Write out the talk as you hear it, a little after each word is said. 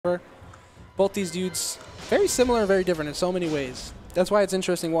Both these dudes, very similar and very different in so many ways. That's why it's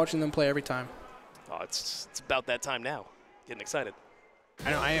interesting watching them play every time. Oh, it's about that time now. Getting excited. I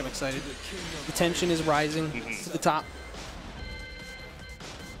know, I am excited. The tension is rising to the top.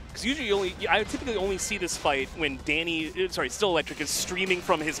 Because usually, I typically only see this fight when StillElectric is streaming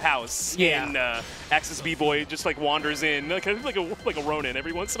from his house. Yeah. And Axis B-Boy just like wanders in, like a Ronin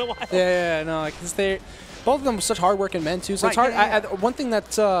every once in a while. Yeah, no, because both of them are such hard-working men too. So it's hard. One thing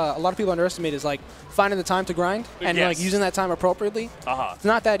that a lot of people underestimate is like finding the time to grind and like using that time appropriately. It's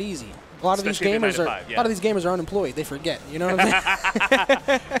not that easy. A lot of these gamers are unemployed. They forget. You know what I'm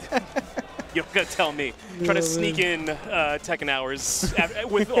saying? You're gonna tell me. Try to sneak in Tekken hours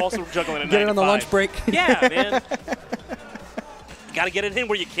with also juggling a 9 to 5. Get it on the lunch break. Yeah, man. You gotta get it in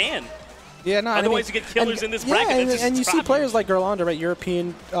where you can. Yeah, no. Otherwise, you get killers in this bracket. And you see players like Gerlanda, right?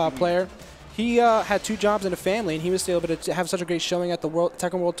 European player. He had 2 jobs and a family, and he was able to have such a great showing at the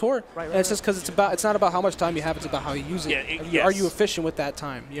Tekken World Tour. And it's just because it's not about how much time you have; it's about how you use it. Yeah, Are you efficient with that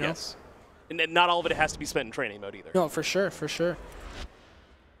time? You know. Yes. And then not all of it has to be spent in training mode either. No, for sure, for sure.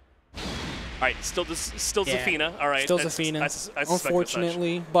 All right, still Zafina. All right, still Zafina.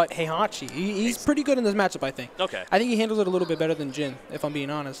 Unfortunately, but Heihachi, he's pretty good in this matchup, I think. Okay. I think he handles it a little bit better than Jin, if I'm being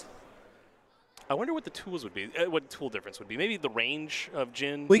honest. I wonder what the tools would be. What tool difference would be? Maybe the range of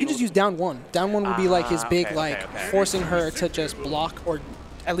Jin. Well, you can just use down 1. Down 1 would be like his big, forcing her to just block or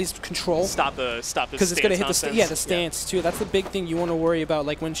at least control. Stop the because it's gonna hit the stance too. That's the big thing you want to worry about.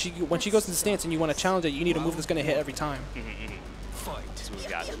 Like when she goes to the stance and you want to challenge it, you need a move that's gonna hit every time. That's what we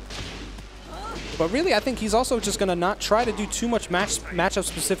got. But really, I think he's also just gonna not try to do too much matchup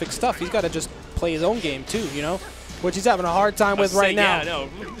specific stuff. He's got to just play his own game too, you know, which he's having a hard time with right now. Yeah, no.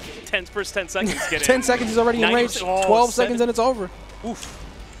 First 10 seconds. Get 10 seconds, he's already in range. 12 seconds and it's over. Oof.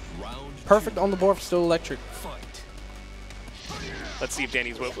 Perfect on the board for StillElectric. Let's see if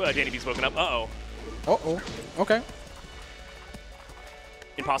Danny B's woken up. Uh-oh. Uh-oh. Okay.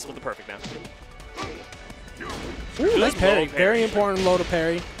 Impossible to perfect now. Ooh, nice parry. Very important low to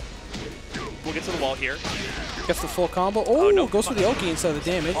parry. We'll get to the wall here. Gets the full combo. Oh, no, goes for the Oki instead of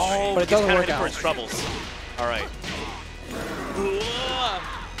the damage. Oh, but it doesn't work out. For his troubles. All right.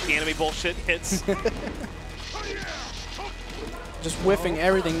 The enemy bullshit hits. Just whiffing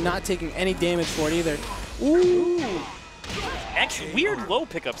everything, not taking any damage for it either. Ooh. Actually, weird low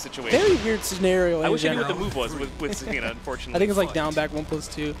pickup situation. Very weird scenario. I wish I knew what the move was with Xena, unfortunately. I think it's like down back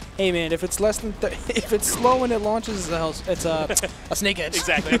 1+2. Hey man, if it's less than if it's slow when it launches, it's a snake edge.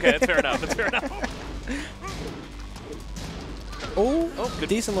 Exactly. Okay, that's fair enough. That's fair enough. Oh, good.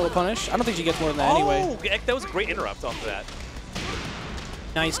 Decent little punish. I don't think she gets more than that anyway. That was a great interrupt off of that.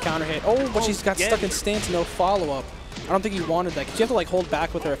 Nice counter hit. Oh, but she's got stuck in stance, no follow-up. I don't think he wanted that, because you have to like hold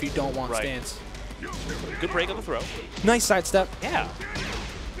back with her if you don't want stance. Good break on the throw. Nice sidestep. Yeah.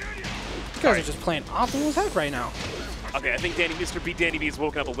 These guys are just playing optimal as heck right now. Okay, I think Mr. Danny B is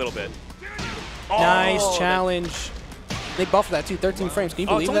woken up a little bit. Nice challenge. They buffed that too, 13 frames. Can you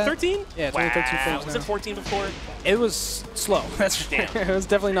believe that? It's only 13? Yeah, it's only 13 frames. Was it 14 before? It was slow. That's damn. It was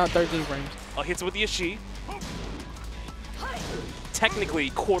definitely not 13 frames. Oh, hits it with the H.I.I. Technically,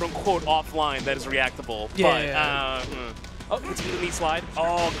 quote-unquote, offline, that is reactable. Yeah. But, oh, hits with the knee slide.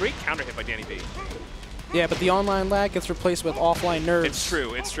 Oh, great counter hit by Danny B. Yeah, but the online lag gets replaced with offline nerves. It's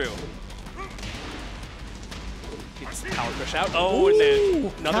true, it's true. Gets the power push out. Oh, and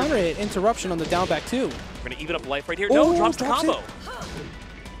then another counter hit, interruption on the down back too. We're going to even up life right here. No, drops the combo.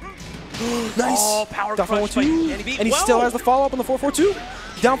 Nice. Oh, power crush by Danny B. And he still has the follow-up on the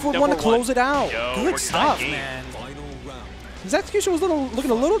 4-4-2. Down for one to close it out. Good stuff, man. His execution was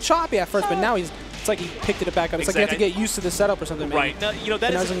looking a little choppy at first, but now it's like he picked it back up. It's like you have to get used to the setup or something. Maybe. Right. Now, you know,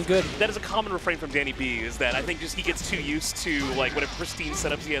 that is looking good. That is a common refrain from Danny B. Is that I think just he gets too used to like whatever pristine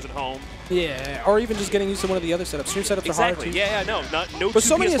setups he has at home. Yeah, or even just getting used to one of the other setups. Stream setups are hard too. Yeah, no. But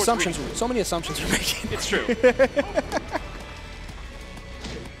so many assumptions. So many assumptions we're making. It's true.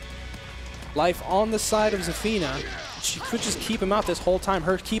 Life on the side of Zafina. She could just keep him out this whole time.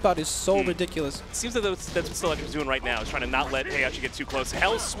 Her keep out is so ridiculous. It seems like that's what StillElectric is doing right now, is trying to not let Heihachi get too close.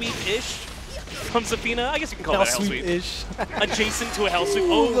 Hell sweep-ish from Zafina. I guess you can call that a hell sweep-ish. Adjacent to a hell sweep.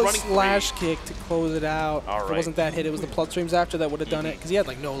 Oh, the running slash kick to close it out. All right. If it wasn't that hit, it was the bloodstreams after that would have done it, because he had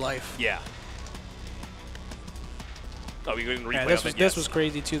like no life. Yeah. Oh, we didn't replay of it. This was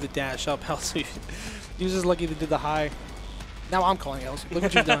crazy too, the dash up hell sweep. He was just lucky they did the high. Now I'm calling hell sweep. Look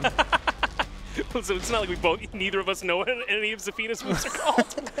what you've done. So it's not like neither of us know what any of Zafina's moves are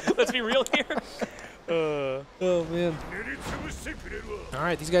called. Let's be real here. Oh, man. All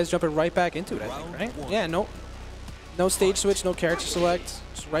right, these guys jumping right back into it, I think, right? Yeah, no stage switch, no character select.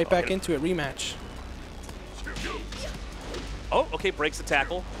 Just right back into it, rematch. Oh, okay, breaks the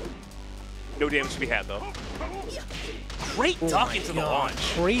tackle. No damage to be had, though. Great duck into the launch.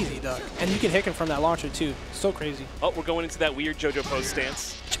 Crazy duck. And you can hit him from that launcher, too. So crazy. Oh, we're going into that weird JoJo pose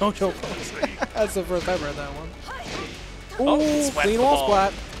stance. JoJo pose. That's the first I've read that one. Ooh, clean wall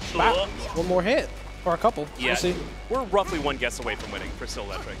splat. One more hit. Or a couple. Yeah. We'll see. We're roughly one guess away from winning for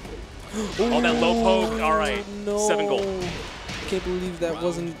StillElectric. Oh, that low poke. All right. No. 7 gold. I can't believe that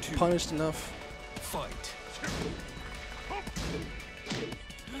wasn't punished enough. Fight.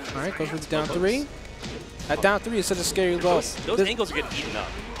 All right, goes with down 3. That down 3 is such a scary low. Those angles are getting eaten up.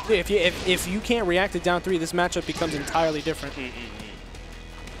 Yeah, if you can't react to down 3, this matchup becomes entirely different.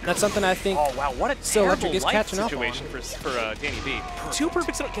 That's something I think. Oh wow, what a StillElectric is life catching up situation for Danny B. 2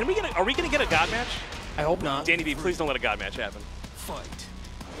 perfect. Can we get? Are we gonna get a God match? I hope not. Danny B, please don't let a God match happen. Fight.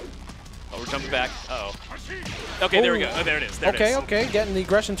 Oh, we're jumping back. Uh oh. Okay, there we go. Oh, there it is. There it is. Okay, getting the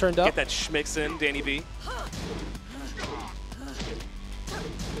aggression turned up. Get that schmicks in, Danny B.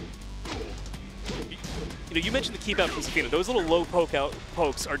 You know, you mentioned the keep out from Zafina. Those little low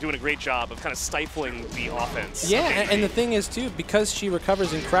pokes are doing a great job of kind of stifling the offense. Yeah, and the thing is, too, because she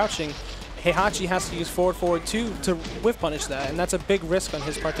recovers in crouching, Heihachi has to use forward 2 to whiff punish that, and that's a big risk on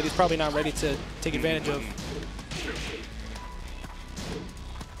his part that he's probably not ready to take advantage of.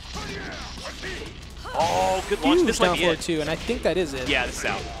 Oh, good launch. This might be forward 2, and I think that is it. Yeah, this is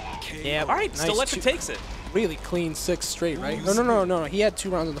out. Yeah. All right, nice. StillElectric takes it. Really clean 6 straight, right? No. He had 2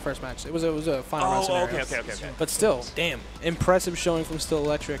 rounds in the first match. It was a final round scenario. Okay. But still, damn, impressive showing from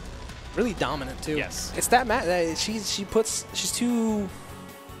StillElectric. Really dominant too. Yes. It's that match that she's too.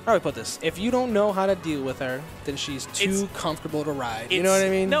 How do I put this? If you don't know how to deal with her, then she's too comfortable to ride. You know what I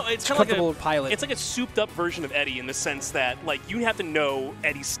mean? No, it's comfortable to pilot. It's like a souped-up version of Eddie in the sense that like you have to know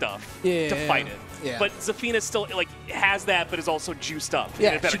Eddie's stuff to fight it. Yeah. But Zafina still like has that, but is also juiced up.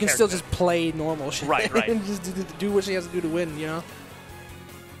 Yeah, she can still just play normal shit. Right. And just do what she has to do to win. You know.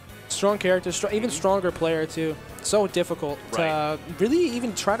 Strong character, even stronger player too. So difficult to really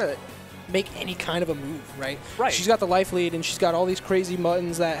even try to make any kind of a move, right? Right. She's got the life lead, and she's got all these crazy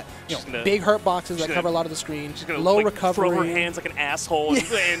buttons that, you know, big hurt boxes that cover a lot of the screen. She's gonna low recovery. Throw her hands like an asshole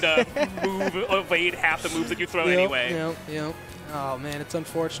and evade half the moves that you throw anyway. Yep. Oh man, it's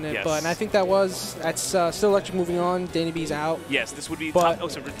unfortunate, but I think that's StillElectric moving on. Danny B's out. Yes, this would be top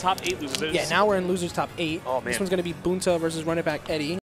 8 losers. Yeah, now we're in losers top 8. Oh man, this one's gonna be Bunta versus running back Eddie.